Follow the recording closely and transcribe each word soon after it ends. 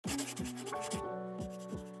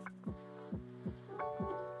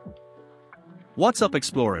What's up,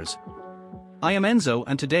 explorers? I am Enzo,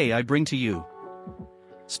 and today I bring to you.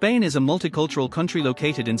 Spain is a multicultural country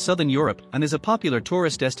located in southern Europe and is a popular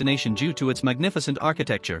tourist destination due to its magnificent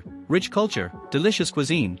architecture, rich culture, delicious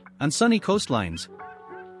cuisine, and sunny coastlines.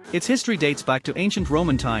 Its history dates back to ancient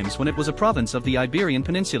Roman times when it was a province of the Iberian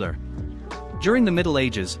Peninsula. During the Middle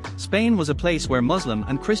Ages, Spain was a place where Muslim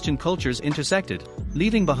and Christian cultures intersected,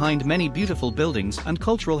 leaving behind many beautiful buildings and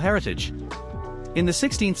cultural heritage. In the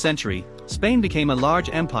 16th century, Spain became a large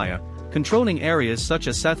empire, controlling areas such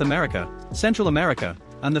as South America, Central America,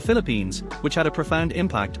 and the Philippines, which had a profound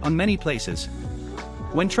impact on many places.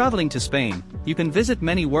 When traveling to Spain, you can visit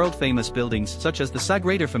many world-famous buildings such as the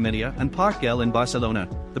Sagrada Familia and Park Güell in Barcelona,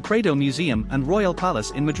 the Prado Museum and Royal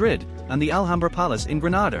Palace in Madrid, and the Alhambra Palace in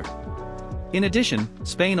Granada. In addition,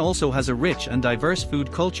 Spain also has a rich and diverse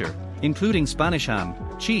food culture, including Spanish ham,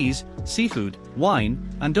 cheese, seafood, wine,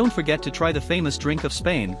 and don't forget to try the famous drink of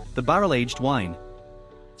Spain, the barrel-aged wine.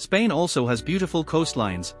 Spain also has beautiful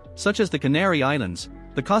coastlines, such as the Canary Islands,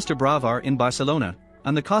 the Costa Brava in Barcelona,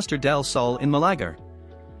 and the Costa del Sol in Malaga.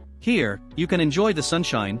 Here, you can enjoy the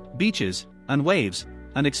sunshine, beaches, and waves,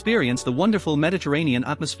 and experience the wonderful Mediterranean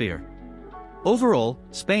atmosphere. Overall,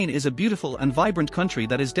 Spain is a beautiful and vibrant country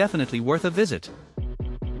that is definitely worth a visit.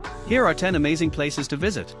 Here are 10 amazing places to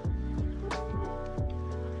visit.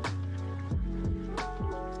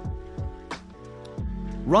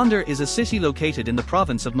 Ronda is a city located in the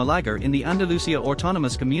province of Malaga in the Andalusia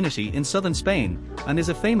Autonomous Community in southern Spain, and is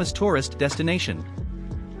a famous tourist destination.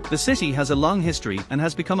 The city has a long history and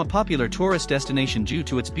has become a popular tourist destination due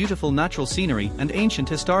to its beautiful natural scenery and ancient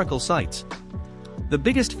historical sites. The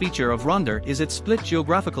biggest feature of Ronda is its split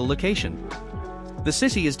geographical location. The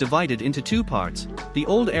city is divided into two parts, the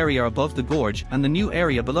old area above the gorge and the new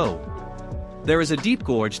area below. There is a deep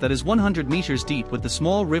gorge that is 100 meters deep with the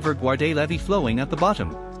small river Guadalete flowing at the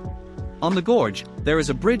bottom. On the gorge, there is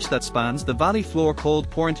a bridge that spans the valley floor called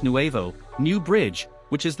Puente Nuevo, New Bridge,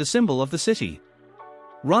 which is the symbol of the city.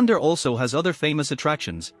 Ronda also has other famous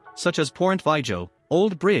attractions, such as Puente Viejo,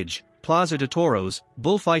 Old Bridge, Plaza de Toros,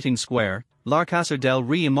 Bullfighting Square, L'Alcázar del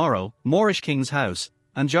Rey Moro, Moorish King's House,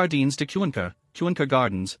 and Jardins de Cuenca, Cuenca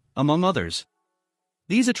Gardens, among others.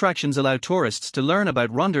 These attractions allow tourists to learn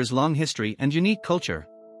about Ronda's long history and unique culture.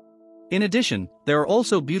 In addition, there are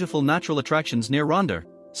also beautiful natural attractions near Ronda,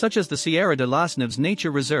 such as the Sierra de las Neves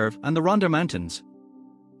Nature Reserve and the Ronda Mountains.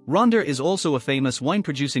 Ronda is also a famous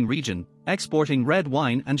wine-producing region, exporting red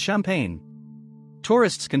wine and champagne.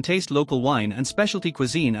 Tourists can taste local wine and specialty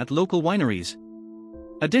cuisine at local wineries.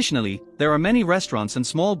 Additionally, there are many restaurants and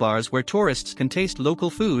small bars where tourists can taste local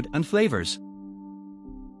food and flavors.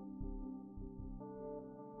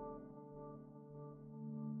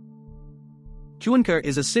 Cuenca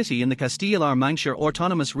is a city in the Castilla-La Mancha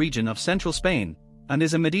autonomous region of central Spain, and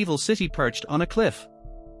is a medieval city perched on a cliff.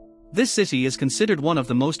 This city is considered one of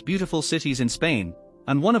the most beautiful cities in Spain,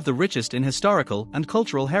 and one of the richest in historical and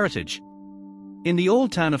cultural heritage. In the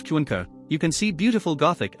old town of Cuenca, you can see beautiful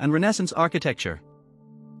Gothic and Renaissance architecture.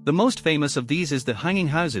 The most famous of these is the hanging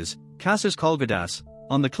houses, Casas Colgadas,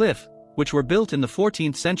 on the cliff, which were built in the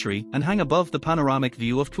 14th century and hang above the panoramic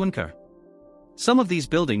view of Cuenca. Some of these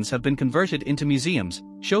buildings have been converted into museums,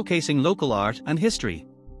 showcasing local art and history.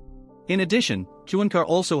 In addition, Cuenca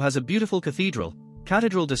also has a beautiful cathedral,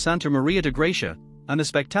 Catedral de Santa Maria de Gracia, and a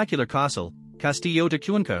spectacular castle, Castillo de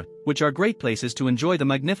Cuenca, which are great places to enjoy the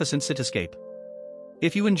magnificent cityscape.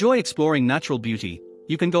 If you enjoy exploring natural beauty,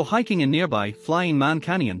 you can go hiking in nearby Flying Man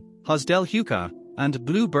Canyon, Hoz del Juca, and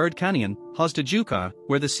Blue Bird Canyon, Hoz de Juca,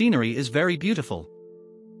 where the scenery is very beautiful.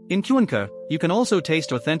 In Cuenca, you can also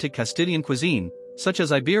taste authentic Castilian cuisine, such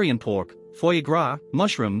as Iberian pork, foie gras,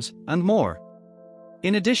 mushrooms, and more.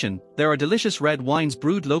 In addition, there are delicious red wines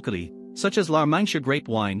brewed locally, such as La Mancha grape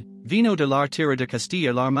wine, Vino de la Tierra de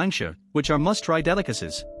Castilla-La Mancha, which are must-try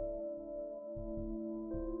delicacies.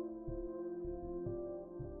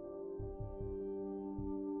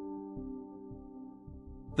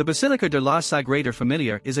 The Basilica de la Sagrada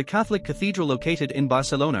Familia is a Catholic cathedral located in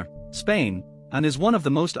Barcelona, Spain, and is one of the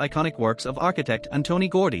most iconic works of architect Antoni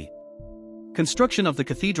Gaudí. Construction of the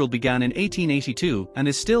cathedral began in 1882 and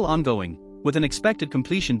is still ongoing, with an expected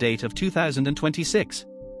completion date of 2026.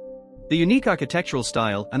 The unique architectural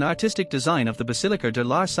style and artistic design of the Basilica de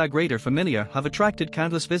la Sagrada Familia have attracted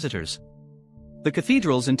countless visitors. The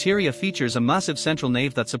cathedral's interior features a massive central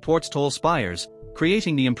nave that supports tall spires,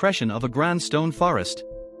 creating the impression of a grand stone forest.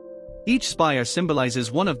 Each spire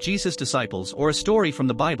symbolizes one of Jesus' disciples or a story from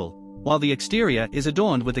the Bible, while the exterior is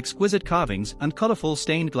adorned with exquisite carvings and colorful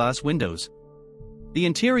stained glass windows. The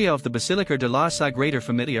interior of the Basilica de la Sagrada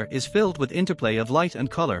Familia is filled with interplay of light and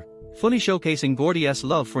color, fully showcasing Gaudí's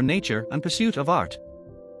love for nature and pursuit of art.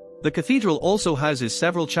 The cathedral also houses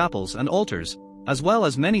several chapels and altars, as well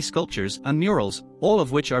as many sculptures and murals, all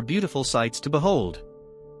of which are beautiful sights to behold.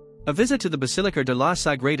 A visit to the Basilica de la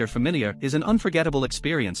Sagrada Familia is an unforgettable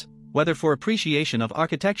experience, whether for appreciation of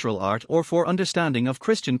architectural art or for understanding of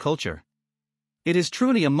Christian culture. It is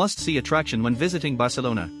truly a must-see attraction when visiting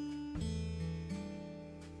Barcelona.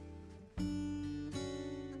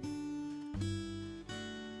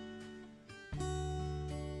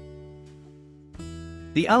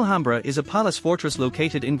 The Alhambra is a palace fortress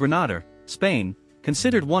located in Granada, Spain,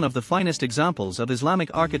 considered one of the finest examples of Islamic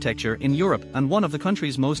architecture in Europe and one of the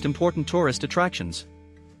country's most important tourist attractions.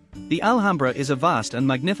 The Alhambra is a vast and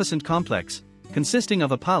magnificent complex, consisting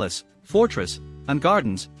of a palace, fortress, and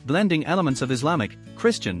gardens, blending elements of Islamic,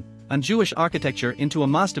 Christian, and Jewish architecture into a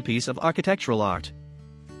masterpiece of architectural art.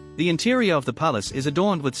 The interior of the palace is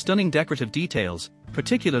adorned with stunning decorative details,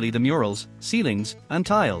 particularly the murals, ceilings, and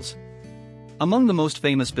tiles. Among the most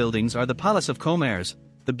famous buildings are the Palace of Commerce,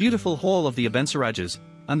 the beautiful Hall of the Abencerrages,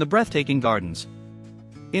 and the breathtaking gardens.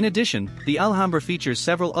 In addition, the Alhambra features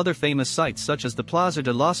several other famous sites such as the Plaza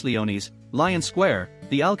de los Leones, Lion Square,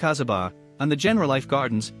 the Alcazaba, and the Generalife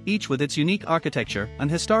Gardens, each with its unique architecture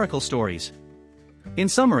and historical stories. In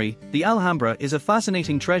summary, the Alhambra is a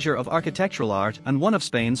fascinating treasure of architectural art and one of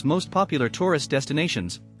Spain's most popular tourist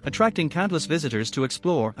destinations, attracting countless visitors to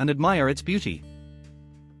explore and admire its beauty.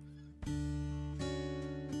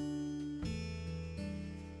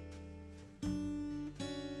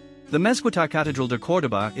 The Mezquita Cathedral de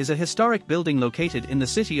Córdoba is a historic building located in the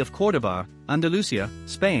city of Córdoba, Andalusia,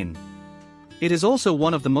 Spain. It is also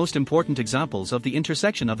one of the most important examples of the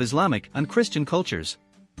intersection of Islamic and Christian cultures.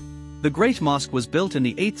 The Great Mosque was built in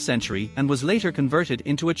the 8th century and was later converted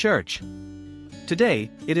into a church. Today,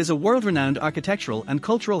 it is a world-renowned architectural and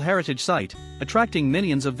cultural heritage site, attracting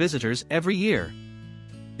millions of visitors every year.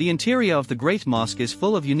 The interior of the Great Mosque is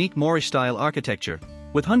full of unique Moorish-style architecture,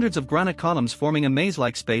 with hundreds of granite columns forming a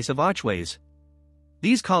maze-like space of archways.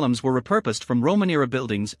 These columns were repurposed from Roman-era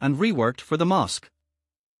buildings and reworked for the mosque.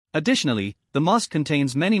 Additionally, the mosque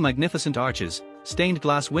contains many magnificent arches, stained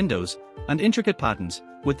glass windows, and intricate patterns,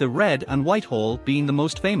 with the red and white hall being the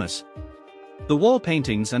most famous. The wall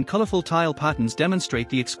paintings and colorful tile patterns demonstrate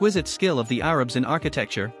the exquisite skill of the Arabs in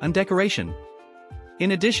architecture and decoration.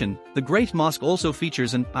 In addition, the Great Mosque also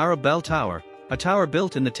features an Arab bell tower, a tower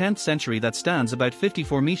built in the 10th century that stands about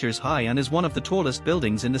 54 meters high and is one of the tallest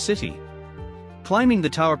buildings in the city. Climbing the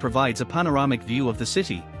tower provides a panoramic view of the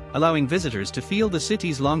city, allowing visitors to feel the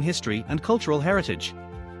city's long history and cultural heritage.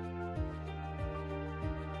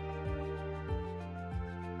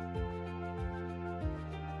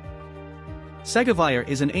 Segovia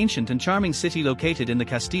is an ancient and charming city located in the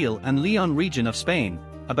Castile and Leon region of Spain,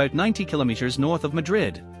 about 90 kilometers north of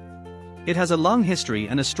Madrid. It has a long history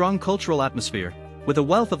and a strong cultural atmosphere, with a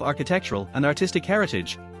wealth of architectural and artistic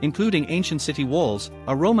heritage, including ancient city walls,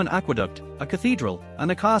 a Roman aqueduct, a cathedral,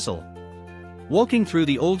 and a castle. Walking through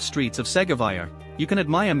the old streets of Segovia, you can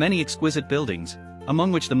admire many exquisite buildings,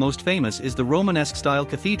 among which the most famous is the Romanesque-style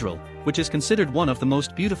cathedral, which is considered one of the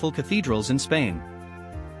most beautiful cathedrals in Spain.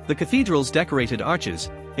 The cathedral's decorated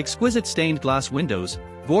arches, exquisite stained glass windows,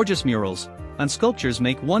 gorgeous murals, and sculptures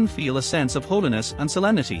make one feel a sense of holiness and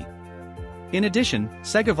solemnity. In addition,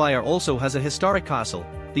 Segovia also has a historic castle,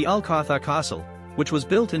 the Alcázar Castle, which was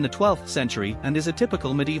built in the 12th century and is a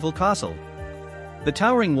typical medieval castle. The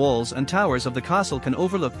towering walls and towers of the castle can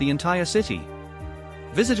overlook the entire city.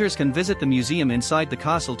 Visitors can visit the museum inside the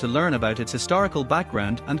castle to learn about its historical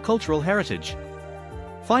background and cultural heritage.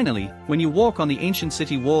 Finally, when you walk on the ancient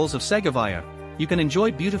city walls of Segovia, you can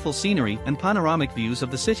enjoy beautiful scenery and panoramic views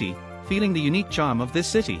of the city, feeling the unique charm of this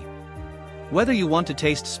city. Whether you want to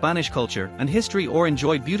taste Spanish culture and history or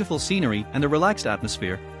enjoy beautiful scenery and a relaxed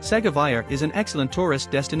atmosphere, Segovia is an excellent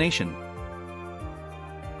tourist destination.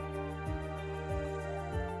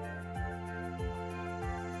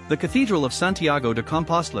 The Cathedral of Santiago de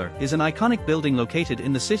Compostela is an iconic building located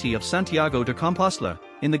in the city of Santiago de Compostela,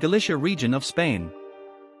 in the Galicia region of Spain.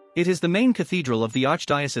 It is the main cathedral of the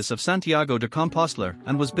Archdiocese of Santiago de Compostela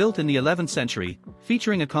and was built in the 11th century,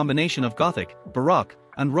 featuring a combination of Gothic, Baroque,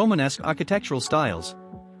 and Romanesque architectural styles.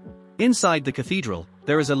 Inside the cathedral,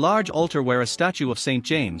 there is a large altar where a statue of Saint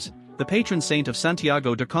James, the patron saint of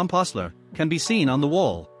Santiago de Compostela, can be seen on the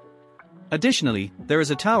wall. Additionally, there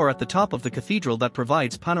is a tower at the top of the cathedral that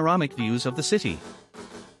provides panoramic views of the city.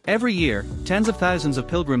 Every year, tens of thousands of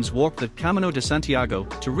pilgrims walk the Camino de Santiago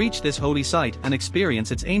to reach this holy site and experience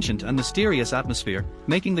its ancient and mysterious atmosphere,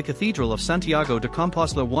 making the Cathedral of Santiago de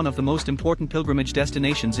Compostela one of the most important pilgrimage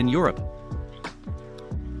destinations in Europe.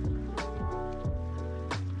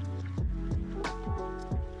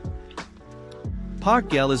 Parc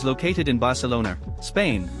Güell is located in Barcelona,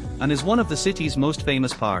 Spain, and is one of the city's most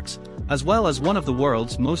famous parks, as well as one of the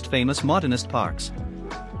world's most famous modernist parks.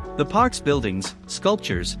 The park's buildings,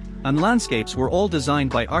 sculptures, and landscapes were all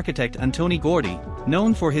designed by architect Antoni Gaudí,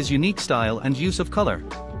 known for his unique style and use of color.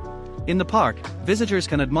 In the park, visitors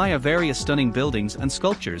can admire various stunning buildings and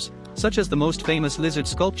sculptures, such as the most famous lizard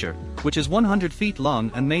sculpture, which is 100 feet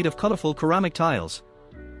long and made of colorful ceramic tiles.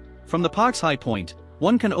 From the park's high point,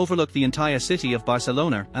 one can overlook the entire city of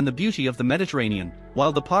Barcelona and the beauty of the Mediterranean,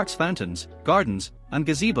 while the park's fountains, gardens, and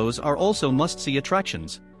gazebos are also must-see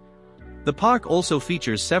attractions. The park also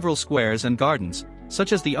features several squares and gardens,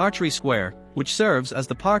 such as the Archery Square, which serves as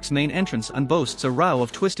the park's main entrance and boasts a row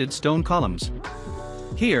of twisted stone columns.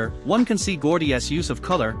 Here, one can see Gaudí's use of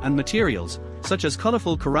color and materials, such as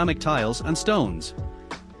colorful ceramic tiles and stones.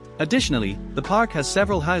 Additionally, the park has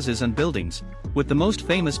several houses and buildings, with the most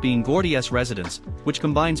famous being Gaudí's residence, which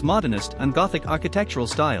combines modernist and Gothic architectural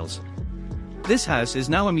styles. This house is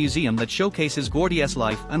now a museum that showcases Gaudí's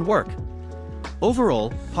life and work.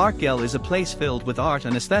 Overall, Parc Güell is a place filled with art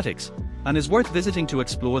and aesthetics, and is worth visiting to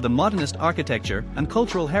explore the modernist architecture and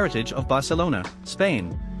cultural heritage of Barcelona,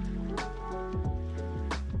 Spain.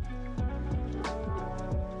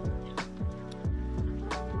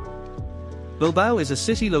 Bilbao is a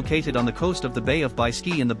city located on the coast of the Bay of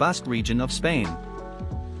Biscay in the Basque region of Spain.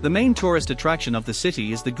 The main tourist attraction of the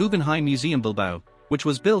city is the Guggenheim Museum Bilbao, which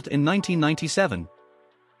was built in 1997.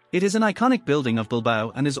 It is an iconic building of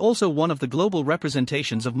Bilbao and is also one of the global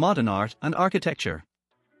representations of modern art and architecture.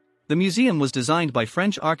 The museum was designed by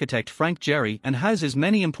French architect Frank Gehry and houses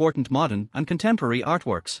many important modern and contemporary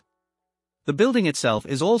artworks. The building itself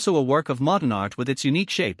is also a work of modern art with its unique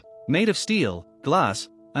shape, made of steel, glass,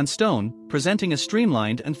 and stone, presenting a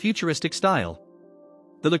streamlined and futuristic style.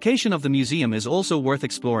 The location of the museum is also worth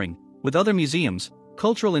exploring, with other museums,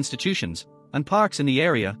 cultural institutions, and parks in the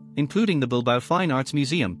area, including the Bilbao Fine Arts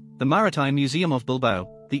Museum, the Maritime Museum of Bilbao,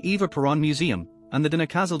 the Eva Perón Museum, and the De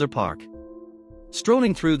Casilder Park.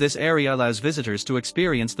 Strolling through this area allows visitors to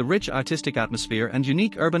experience the rich artistic atmosphere and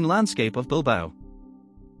unique urban landscape of Bilbao.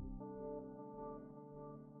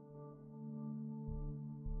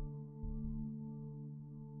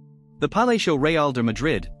 The Palacio Real de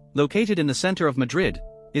Madrid, located in the center of Madrid,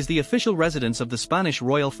 is the official residence of the Spanish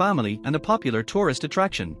royal family and a popular tourist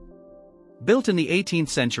attraction. Built in the 18th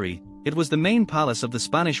century, it was the main palace of the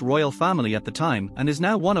Spanish royal family at the time and is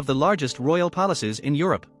now one of the largest royal palaces in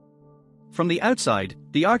Europe. From the outside,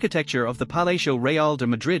 the architecture of the Palacio Real de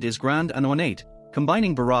Madrid is grand and ornate,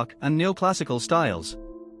 combining Baroque and neoclassical styles.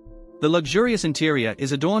 The luxurious interior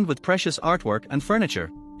is adorned with precious artwork and furniture,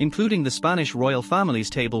 including the Spanish royal family's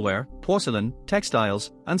tableware, porcelain,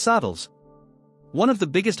 textiles, and saddles. One of the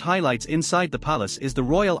biggest highlights inside the palace is the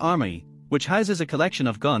Royal Armoury, which houses a collection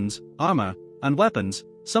of guns, armor, and weapons,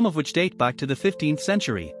 some of which date back to the 15th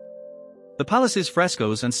century. The palace's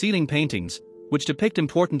frescoes and ceiling paintings, which depict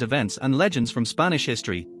important events and legends from Spanish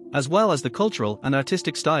history, as well as the cultural and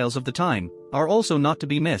artistic styles of the time, are also not to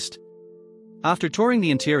be missed. After touring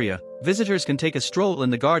the interior, visitors can take a stroll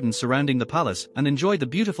in the gardens surrounding the palace and enjoy the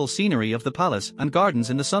beautiful scenery of the palace and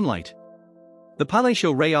gardens in the sunlight. The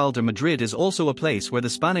Palacio Real de Madrid is also a place where the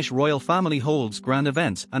Spanish royal family holds grand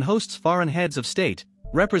events and hosts foreign heads of state,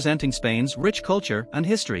 representing Spain's rich culture and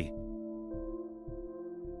history.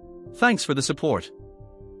 Thanks for the support.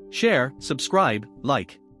 Share, subscribe,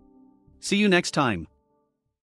 like. See you next time.